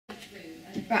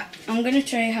Right, I'm going to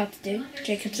show you how to do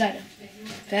Jacob's ladder.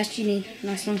 First you need a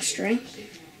nice long string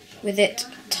with it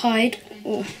tied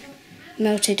or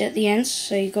melted at the ends,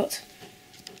 so you've got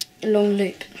a long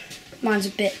loop. Mine's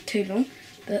a bit too long,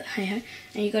 but hey ho.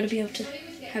 And you've got to be able to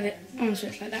have it arms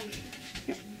width like that.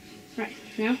 Yep. Right,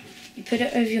 now you put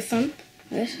it over your thumb,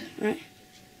 like this, right?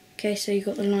 Okay, so you've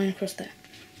got the line across there.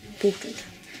 Important.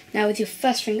 Now with your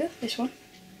first finger, this one,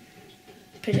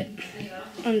 put it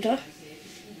under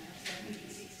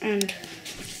and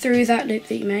through that loop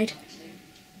that you made,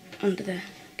 under there.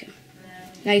 Okay.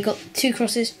 Now you've got 2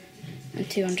 crosses and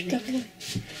 2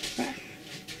 underneath. Right.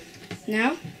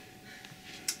 Now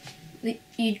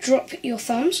you drop your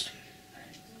thumbs.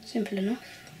 Simple enough.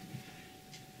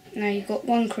 Now you've got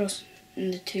 1 cross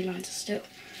and the 2 lines are still.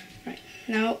 Right.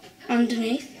 Now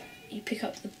underneath you pick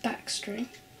up the back string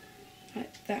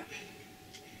like that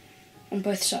on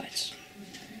both sides.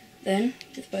 Then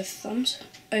with both thumbs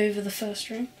over the first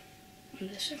string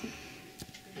under the second.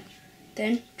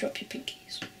 Then drop your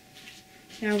pinkies.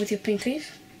 Now with your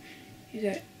pinkies you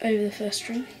go over the first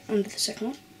string under the second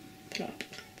one, pull up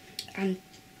and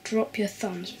drop your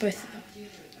thumbs, both of them.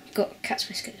 You've got cat's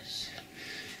whiskers.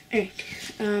 Anyway,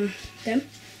 then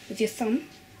with your thumb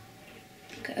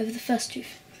go over the first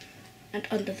tooth and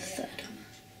under the third.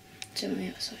 Same on the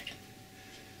other side.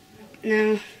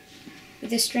 Now with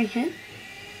this string here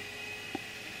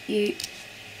you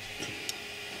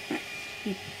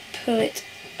pull it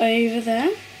over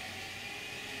there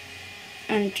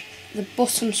and the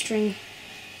bottom string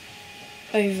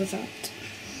over that.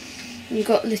 And you've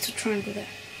got a little triangle there.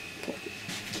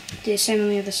 Do the same on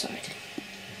the other side.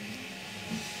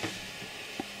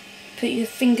 Put your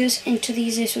fingers into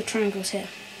these little triangles here.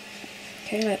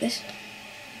 Okay, like this.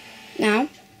 Now,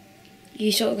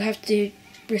 you sort of have to do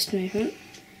wrist movement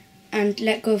and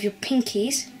let go of your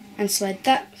pinkies and slide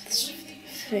that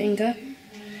finger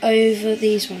over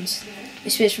these ones.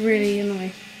 This bit's really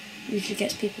annoying. Usually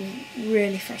gets people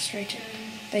really frustrated.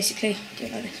 Basically, do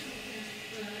it like this.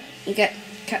 You get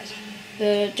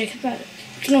the Jacob's ladder.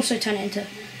 You can also turn it into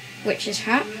witch's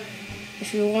hat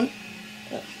if you want.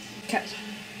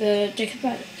 The Jacob's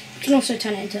ladder. You can also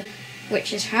turn it into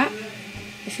witch's hat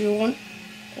if you want.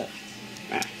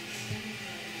 Right.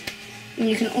 And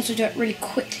you can also do it really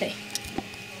quickly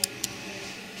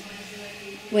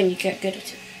when you get good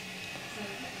at it.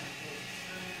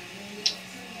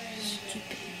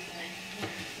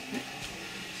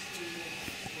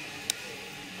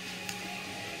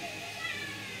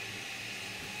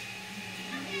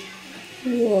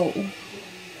 Whoa.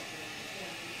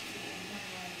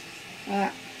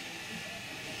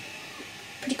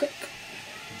 Pretty quick.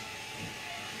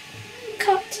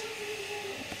 Cut.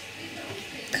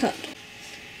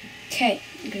 Okay,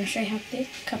 I'm going to show you how to do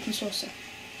cup and saucer.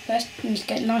 First, you need to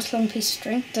get a nice long piece of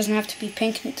string. It doesn't have to be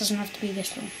pink and it doesn't have to be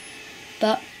this long.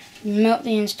 But you melt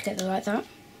the ends together like that.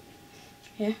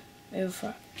 Yeah, over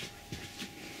flat.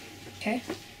 Okay,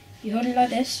 you hold it like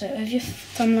this, so over your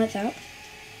thumb like that.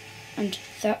 And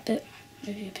that bit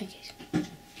over your pinkies.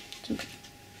 Simple.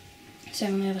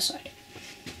 Same on the other side.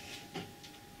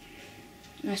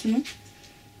 Nice and long.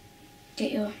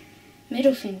 Get your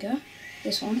middle finger,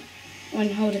 this one,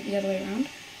 and hold it the other way around.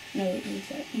 Know what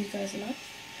you guys are like.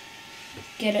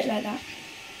 Get it like that.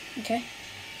 Okay?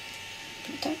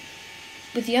 Put it down.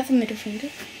 With the other middle finger,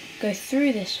 go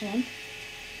through this one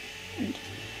and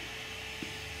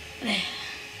there.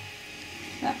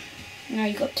 That. Now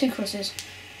you've got 2 crosses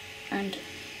and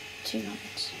 2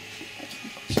 lines. That's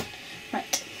 1 cross.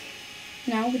 Right.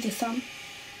 Now with your thumb,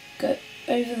 go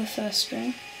over the first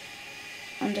string,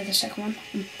 under the second one,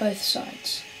 on both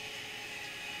sides.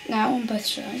 Now on both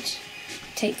sides,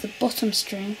 take the bottom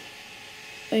string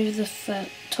over the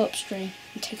top string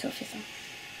and take it off your thumb.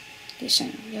 Do the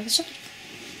same on the other side.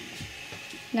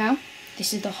 Now,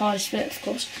 this is the hardest bit, of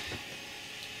course.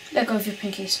 Let go of your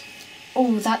pinkies.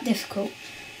 Oh, that difficult.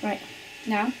 Right,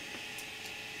 now,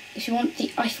 if you want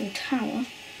the Eiffel Tower,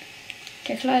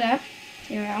 take it like that,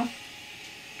 here out,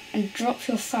 and drop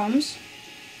your thumbs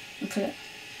and put it.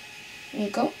 And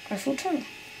you've got Eiffel Tower.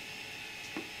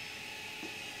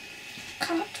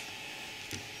 Cut.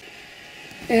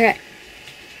 Okay,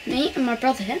 me and my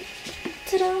brother here,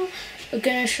 ta-da, we're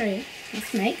going to show you how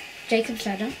to make Jacob's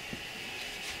ladder.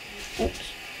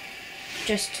 Oops.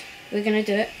 We're going to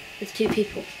do it with 2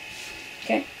 people.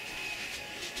 Okay?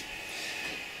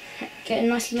 Get a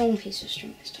nice long piece of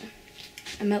string this time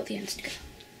and melt the ends together.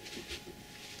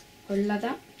 Hold it like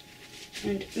that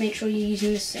and make sure you're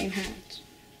using the same hands.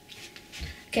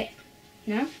 Okay,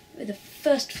 now with the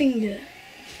first finger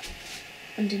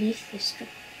underneath this string.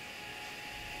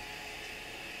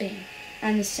 Bing.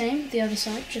 And the same, the other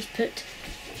side, just put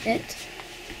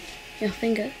your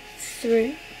finger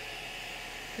through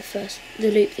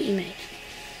the loop that you made.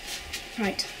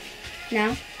 Right,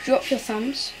 now drop your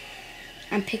thumbs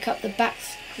and pick up the back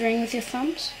string with your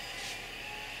thumbs,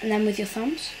 and then with your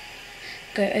thumbs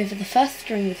go over the first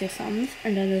string with your thumbs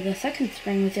and over the second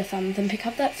string with your thumbs and pick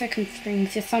up that second string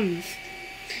with your thumbs.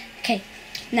 Okay,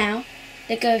 now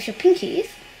let go of your pinkies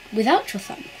without your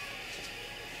thumb.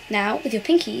 Now with your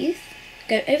pinkies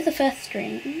go over the first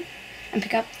string and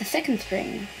pick up the second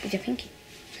string with your pinky.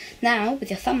 Now with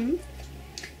your thumb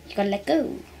you gotta let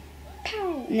go.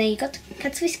 Pow! And then you got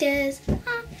cat's whiskers.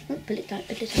 Ah. Oh, pull it tight,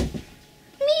 pull it tight.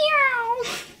 Meow!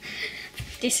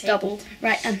 Disabled.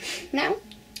 Right, now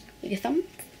with your thumb,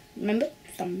 remember,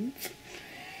 thumbs,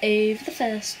 over the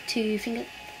first two fingers,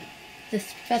 the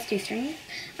first two strings,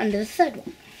 under the third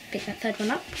one. Pick that third one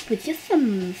up with your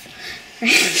thumbs.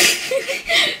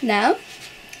 Now,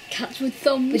 Cats with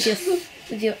thumbs.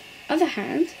 With your other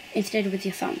hand, instead of with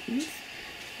your thumbs,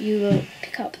 you will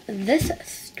pick up this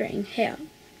string here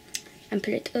and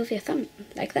put it over your thumb,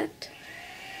 like that.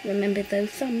 Remember those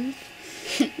thumbs.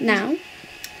 Now,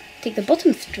 take the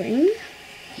bottom string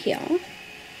here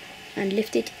and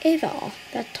lift it over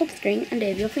that top string and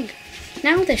over your finger.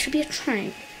 Now there should be a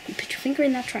triangle. You put your finger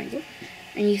in that triangle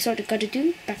and you sort of got to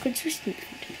do backwards wrist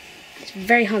movement. It's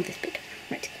very hard, this bit.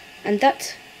 Right, and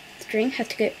that string has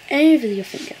to go over your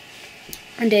finger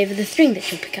and over the string that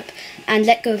you'll pick up and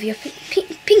let go of your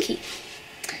pinky.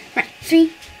 Right,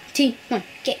 3, 2, 1,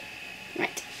 go.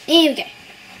 Right, here we go.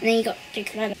 And then you got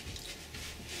take that up.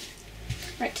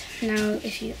 Right, now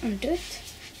if you undo it,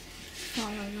 La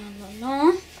la la la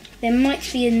la. there might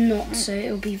be a knot, so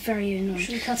it'll be very annoying.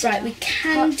 Should we cut it Right,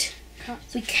 out?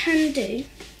 we can do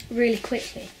really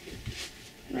quickly.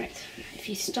 Right, if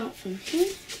you start from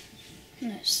here.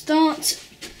 No, start.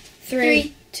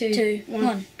 3, 2, 2, 1.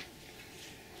 1.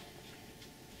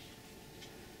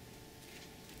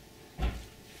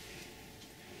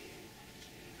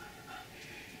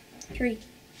 Three.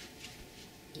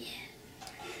 Yeah.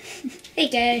 There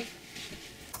you go.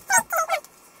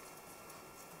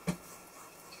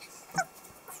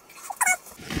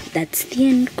 That's the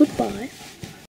end. Goodbye.